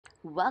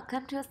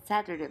Welcome to a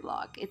Saturday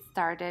vlog. It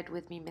started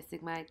with me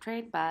missing my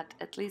train, but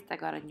at least I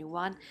got a new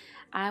one.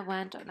 I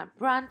went on a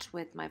brunch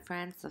with my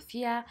friend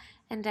Sophia,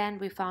 and then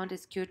we found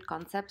this cute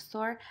concept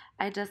store.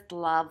 I just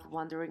love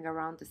wandering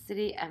around the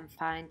city and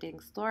finding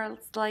stores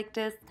like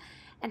this.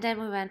 And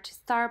then we went to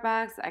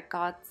Starbucks. I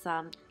got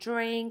some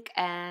drink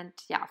and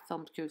yeah,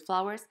 filmed cute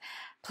flowers.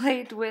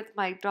 Played with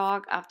my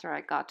dog after I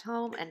got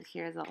home, and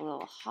here's a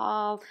little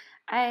haul.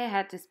 I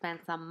had to spend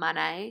some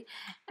money,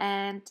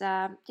 and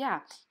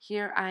yeah,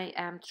 here I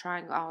am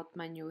trying out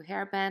my new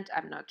hairband.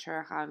 I'm not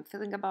sure how I'm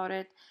feeling about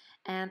it.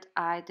 And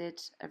I did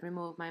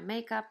remove my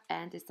makeup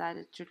and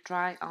decided to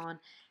try on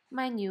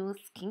my new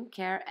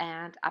skincare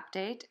and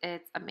update.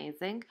 It's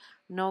amazing.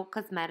 No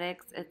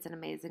cosmetics, it's an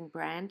amazing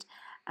brand.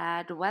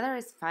 The weather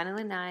is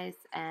finally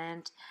nice,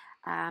 and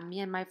me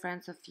and my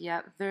friend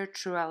Sophia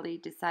virtually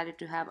decided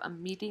to have a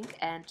meeting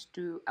and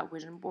do a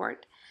vision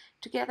board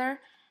together.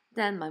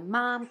 Then my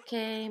mom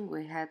came,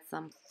 we had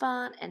some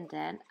fun, and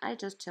then I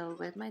just chilled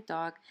with my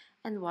dog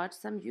and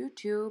watched some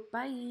YouTube.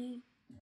 Bye!